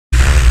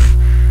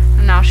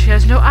now she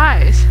has no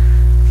eyes.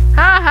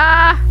 Ha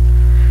ha!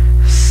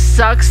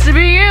 Sucks to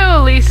be you,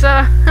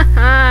 Lisa.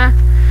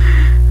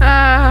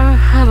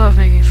 I love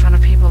making fun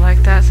of people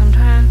like that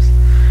sometimes.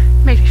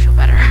 It makes me feel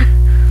better.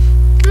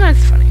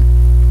 That's funny.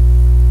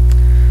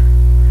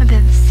 And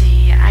then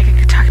see, I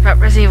could talk about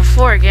Resident Evil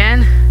 4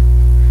 again.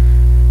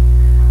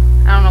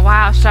 I don't know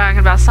why I was talking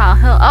about Silent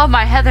Hill. Oh,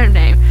 my Heather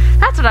name.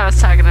 That's what I was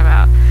talking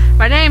about.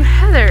 My name,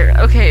 Heather.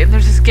 Okay,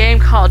 there's this game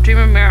called Dream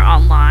of Mirror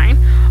Online.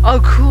 Oh,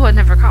 cool. I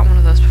never caught one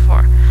of those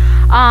before.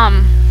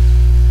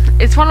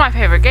 It's one of my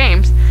favorite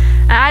games.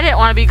 And I didn't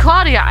want to be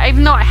Claudia,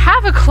 even though I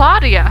have a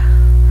Claudia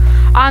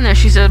on there.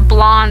 She's a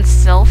blonde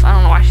sylph. I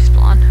don't know why she's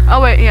blonde.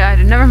 Oh, wait, yeah,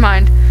 never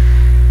mind.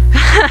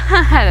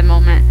 I had a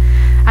moment.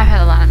 I've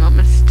had a lot of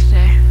moments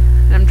today.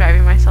 And I'm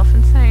driving myself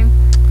insane.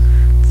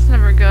 It's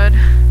never good.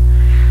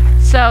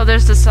 So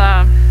there's this, so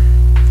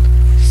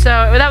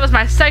that was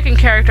my second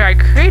character I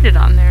created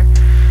on there.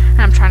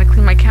 And I'm trying to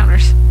clean my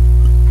counters.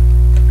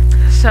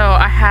 So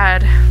I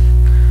had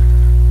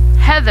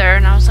Heather,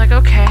 and I was like,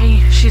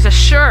 okay, she's a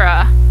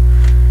Shura.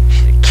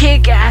 She's a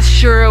kick-ass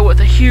Shura with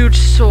a huge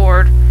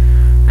sword.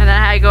 And then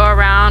I go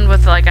around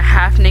with like a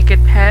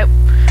half-naked pet,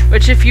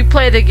 which if you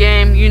play the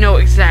game, you know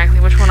exactly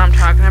which one I'm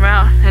talking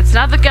about. And it's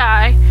not the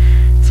guy,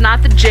 it's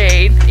not the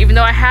Jade. Even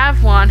though I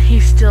have one,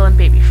 he's still in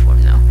baby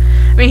form though.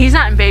 I mean, he's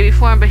not in baby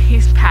form, but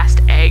he's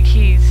past egg.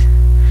 He's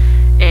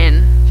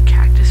in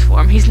cactus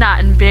form. He's not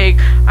in big,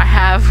 I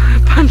have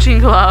punching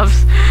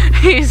gloves.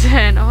 He's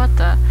in,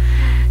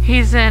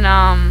 he's in,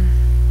 oh,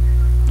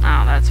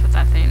 that's what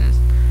that thing is.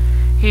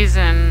 He's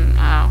in,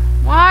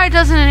 why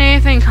doesn't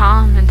anything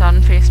comment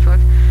on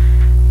Facebook?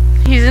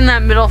 He's in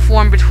that middle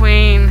form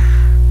between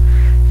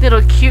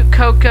little cute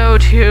Coco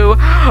to,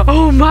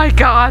 oh my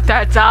god,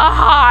 that's a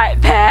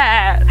hot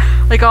pet.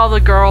 Like all the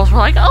girls were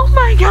like, oh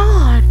my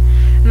god.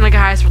 And the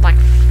guys were like,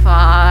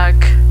 fuck.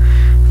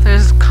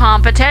 There's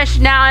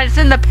competition now and it's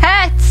in the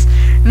pets.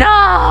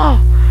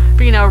 No!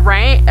 But you know,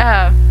 Rant,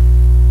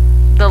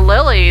 the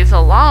lilies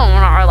alone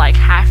are like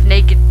half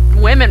naked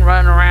women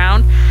running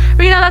around.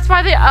 But you know, that's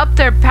why they up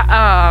their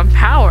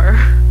power.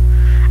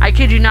 I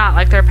kid you not,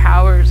 like their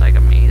power is like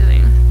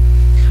amazing.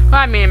 Well,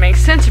 I mean, it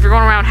makes sense. If you're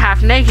going around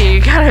half naked, you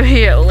gotta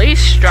be at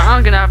least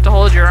strong enough to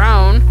hold your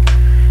own.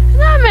 And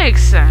that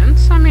makes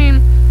sense. I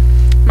mean,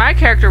 my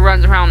character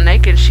runs around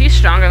naked. She's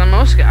stronger than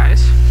most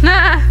guys.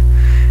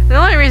 The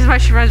only reason why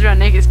she runs around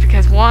naked is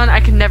because, one, I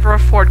can never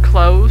afford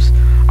clothes,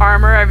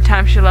 armor every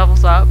time she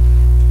levels up.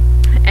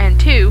 And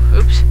two,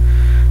 oops,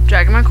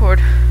 dragging my cord.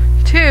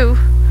 Two,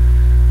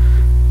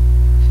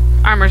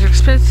 armor's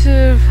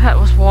expensive. That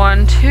was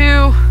one.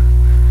 Two,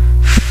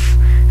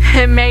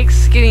 it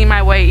makes getting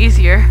my way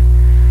easier.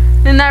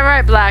 Isn't that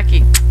right,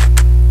 Blackie?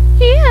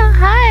 Yeah,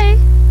 hi.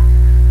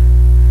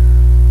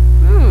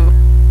 Ooh.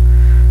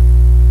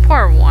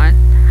 Poor one.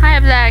 Hi,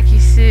 Blackie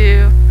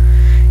Sue.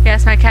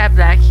 Yes, my cat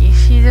Blackie.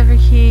 She's over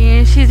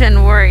here. She's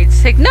been worried.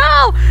 Sick.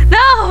 No!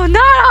 No! Not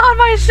on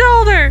my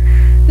shoulder!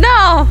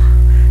 No!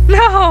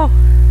 No!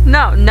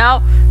 No!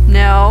 No!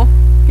 No!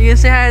 You gonna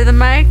say hi to the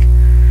mic?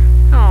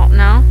 Oh,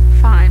 no?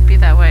 Fine. Be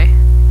that way.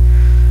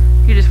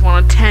 You just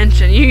want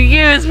attention. You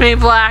use me,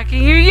 Blackie.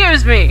 You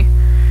use me.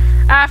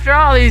 After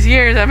all these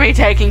years of me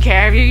taking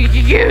care of you, you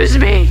use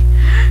me.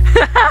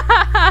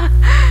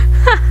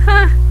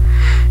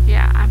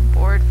 Yeah, I'm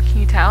bored. Can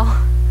you tell?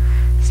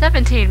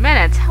 17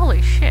 minutes.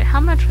 Holy shit. How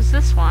much was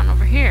this one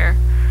over here?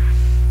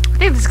 I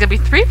think this is gonna be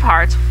 3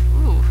 parts.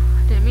 Ooh,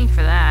 I didn't mean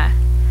for that.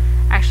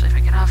 Actually, if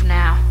I get off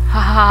now. Ha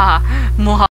ha ha.